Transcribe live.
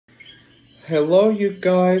Hello you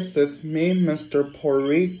guys, it's me, Mr. Puerto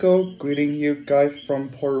Rico, greeting you guys from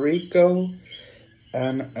Puerto Rico.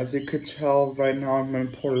 And as you could tell, right now I'm in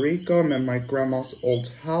Puerto Rico, I'm in my grandma's old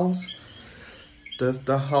house. This is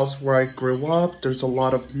the house where I grew up. There's a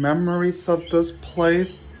lot of memories of this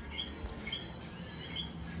place.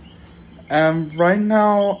 And right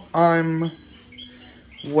now I'm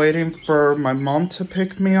waiting for my mom to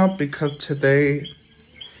pick me up because today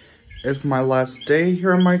is my last day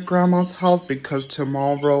here in my grandma's house because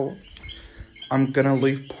tomorrow I'm gonna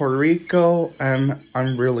leave Puerto Rico and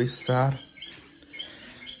I'm really sad.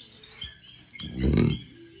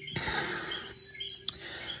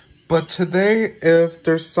 But today, if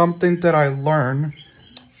there's something that I learned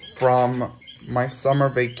from my summer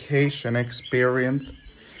vacation experience,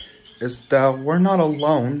 is that we're not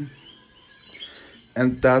alone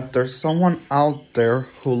and that there's someone out there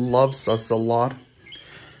who loves us a lot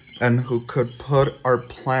and who could put our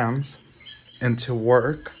plans into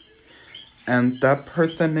work. And that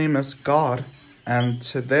person's name is God. And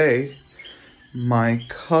today, my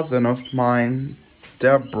cousin of mine,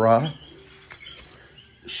 Deborah,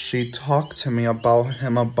 she talked to me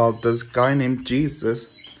about this guy named Jesus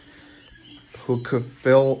who could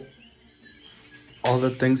fill all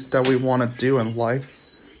the things that we want to do in life.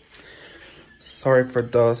 Sorry for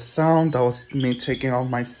the sound, that was me taking off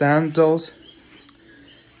my sandals.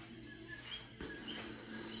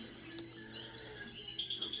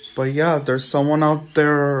 But yeah, there's someone out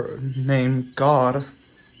there named God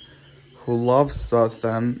who loves us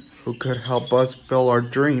and who could help us fill our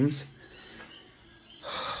dreams.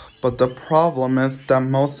 But the problem is that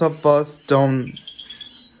most of us don't,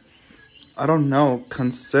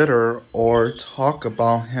 consider or talk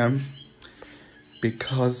about him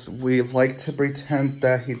because we like to pretend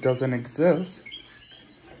that he doesn't exist.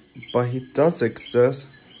 But he does exist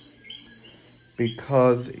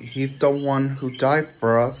because he's the one who died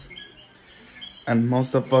for us. And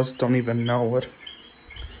most of us don't even know it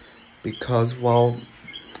because, well,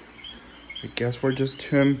 I guess we're just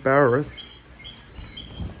too embarrassed.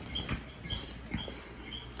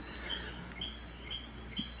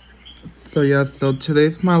 So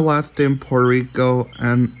today's my last day in Puerto Rico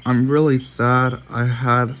and I'm really sad. I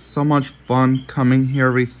had so much fun coming here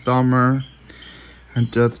every summer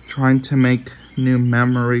and just trying to make new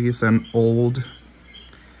memories and old.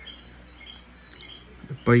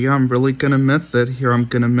 But yeah, I'm really gonna miss it here. I'm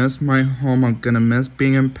gonna miss my home. I'm gonna miss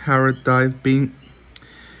being in paradise. Being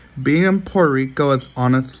in Puerto Rico is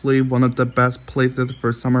honestly one of the best places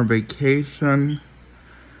for summer vacation.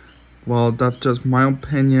 Well, that's just my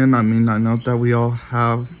opinion. I mean, I know that we all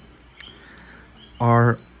have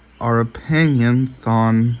our opinions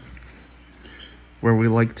on where we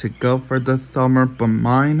like to go for the summer, but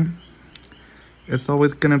mine is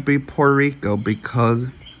always gonna be Puerto Rico because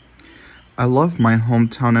I love my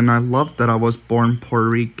hometown and I love that I was born Puerto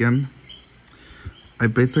Rican. I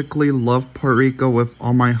basically love Puerto Rico with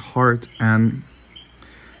all my heart, and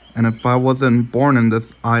if I wasn't born in this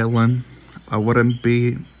island, I wouldn't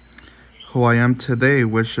be who I am today,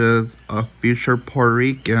 which is a future Puerto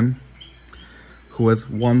Rican who is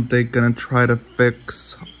one day gonna try to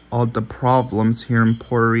fix all the problems here in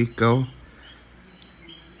Puerto Rico.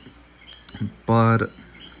 But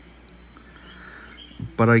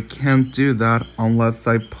I can't do that unless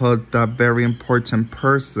I put that very important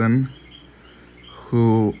person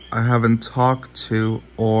who I haven't talked to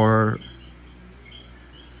or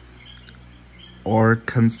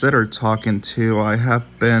considered talking to. I have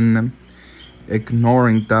been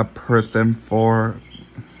ignoring that person for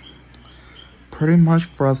pretty much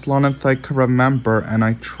for as long as I could remember, and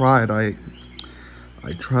I tried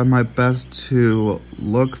my best to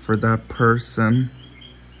look for that person,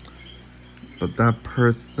 but that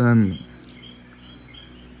person,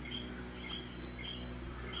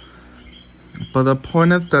 but the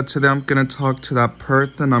point is that today I'm gonna talk to that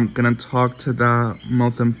person. I'm gonna talk to that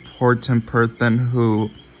most important person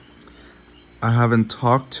who I haven't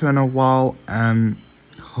talked to in a while and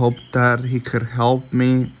hope that he could help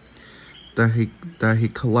me, that he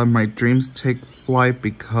could let my dreams take flight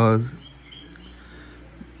because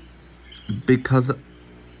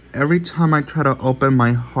every time I try to open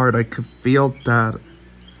my heart, I could feel that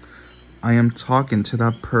I am talking to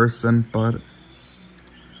that person, but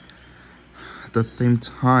at the same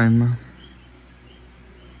time,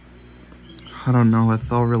 I don't know,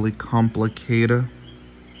 it's all really complicated.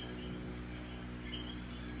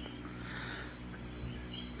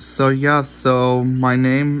 So yeah, so my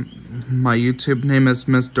YouTube name is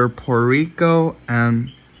Mr. Puerto Rico,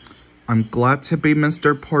 and I'm glad to be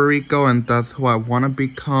Mr. Puerto Rico, and that's who I want to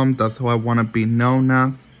become. That's who I want to be known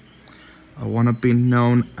as. I want to be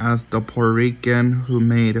known as the Puerto Rican who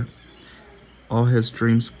made all his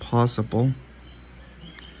dreams possible.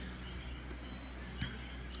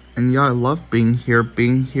 And yeah, I love being here.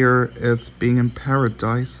 Being here is being in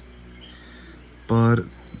paradise. But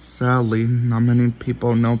sadly, not many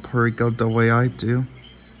people know Puerto Rico the way I do.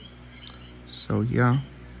 So yeah.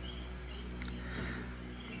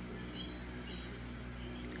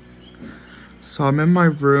 So I'm in my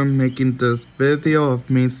room making this video of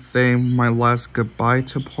me saying my last goodbye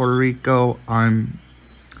to Puerto Rico. I'm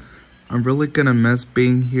really gonna miss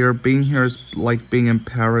being here. Being here is like being in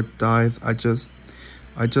paradise. I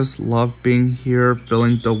just love being here,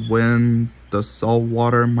 feeling the wind, the salt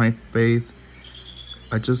water in my face.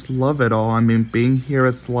 I just love it all. I mean, being here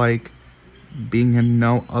is like being in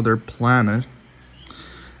no other planet.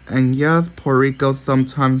 And yes, Puerto Rico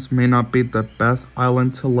sometimes may not be the best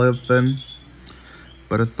island to live in,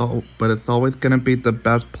 but it's always gonna be the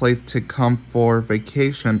best place to come for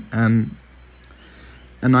vacation.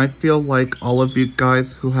 And I feel like all of you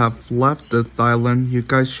guys who have left this island, you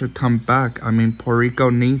guys should come back. I mean, Puerto Rico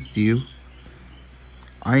needs you.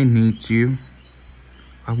 I need you.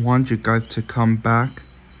 I want you guys to come back.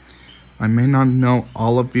 I may not know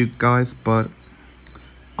all of you guys, but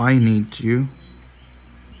I need you.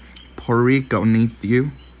 Puerto Rico needs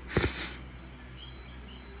you.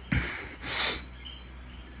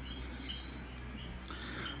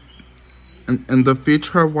 In the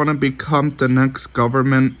future, I want to become the next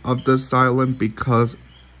government of this island because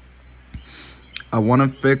I want to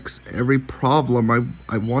fix every problem.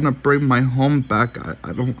 I want to bring my home back.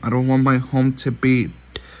 I don't want my home to be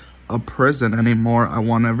a prison anymore. I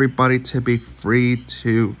want everybody to be free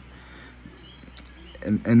to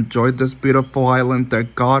enjoy this beautiful island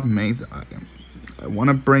that God made. I want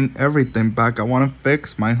to bring everything back. I want to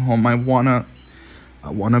fix my home. I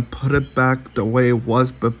want to put it back the way it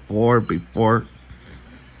was before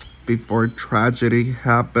tragedy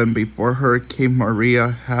happened, before Hurricane Maria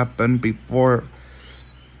happened, before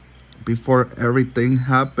everything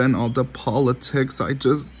happened, all the politics. I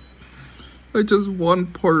just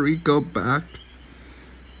want Puerto Rico back.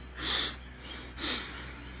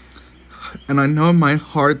 And I know in my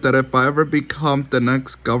heart that if I ever become the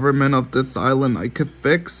next government of this island, I could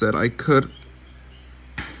fix it. I could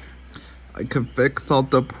fix all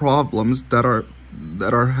the problems that are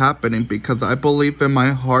happening, because I believe in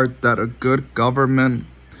my heart that a good government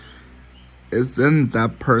is in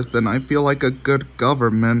that person. I feel like a good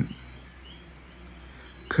government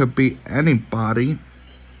could be anybody.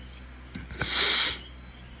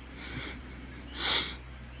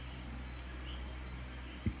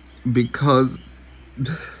 Because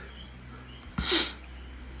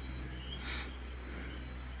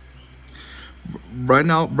right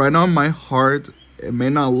now in my heart, it may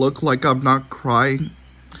not look like I'm not crying,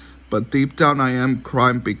 but deep down I am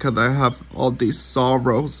crying because I have all these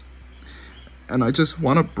sorrows. And I just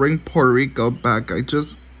want to bring Puerto Rico back. I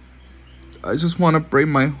just want to bring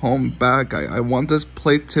my home back. I want this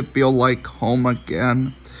place to feel like home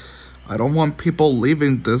again. I don't want people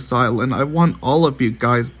leaving this island. I want all of you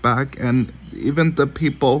guys back, and even the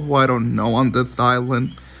people who I don't know on this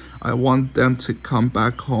island, I want them to come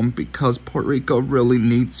back home because Puerto Rico really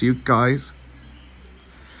needs you guys.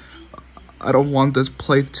 I don't want this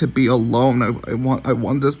place to be alone. I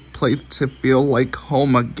want this place to feel like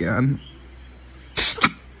home again.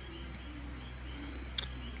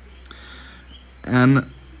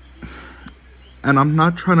 And I'm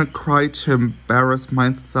not trying to cry to embarrass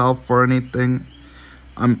myself or anything.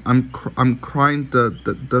 I'm crying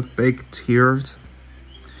the fake tears.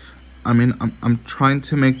 I mean, I'm trying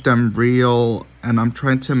to make them real, and I'm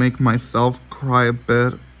trying to make myself cry a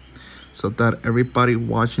bit so that everybody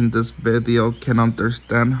watching this video can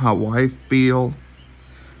understand how I feel,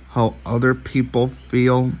 how other people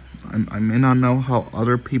feel. I may not know how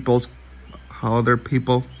other people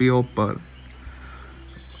feel, but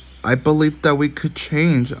I believe that we could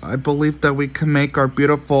change. I believe that we can make our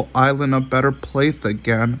beautiful island a better place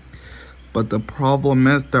again. But the problem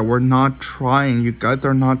is that we're not trying. You guys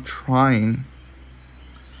are not trying.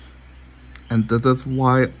 And this is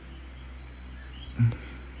why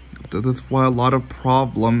a lot of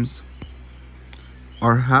problems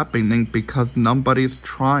are happening, because nobody's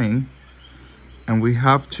trying. And we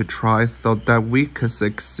have to try so that we could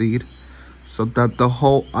succeed, so that the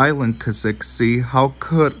whole island could succeed. How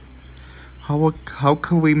could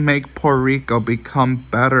we make Puerto Rico become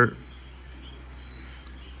better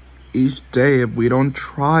each day if we don't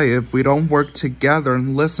try, if we don't work together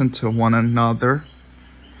and listen to one another?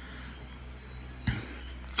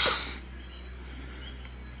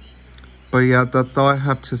 But yeah, that's all I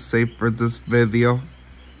have to say for this video.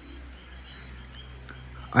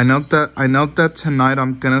 I know that tonight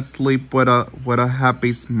I'm gonna sleep with a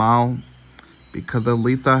happy smile because at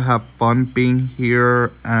least I have fun being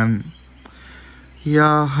here. And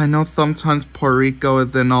yeah, I know sometimes Puerto Rico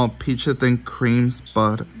isn't all peaches and creams,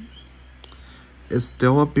 but it's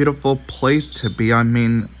still a beautiful place to be. I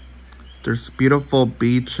mean, there's beautiful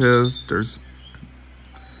beaches, there's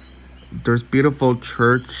beautiful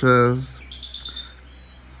churches.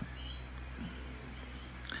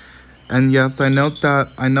 And yes, I know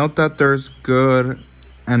that there's good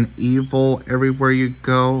and evil everywhere you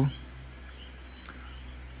go.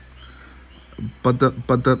 But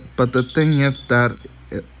the thing is that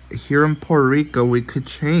here in Puerto Rico we could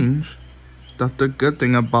change. That's the good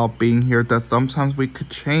thing about being here, that sometimes we could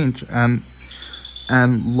change and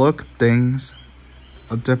look things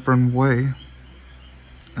a different way.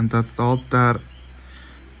 And that's all that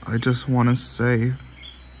I just want to say.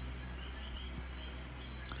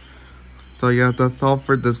 So yeah, that's all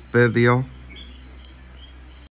for this video.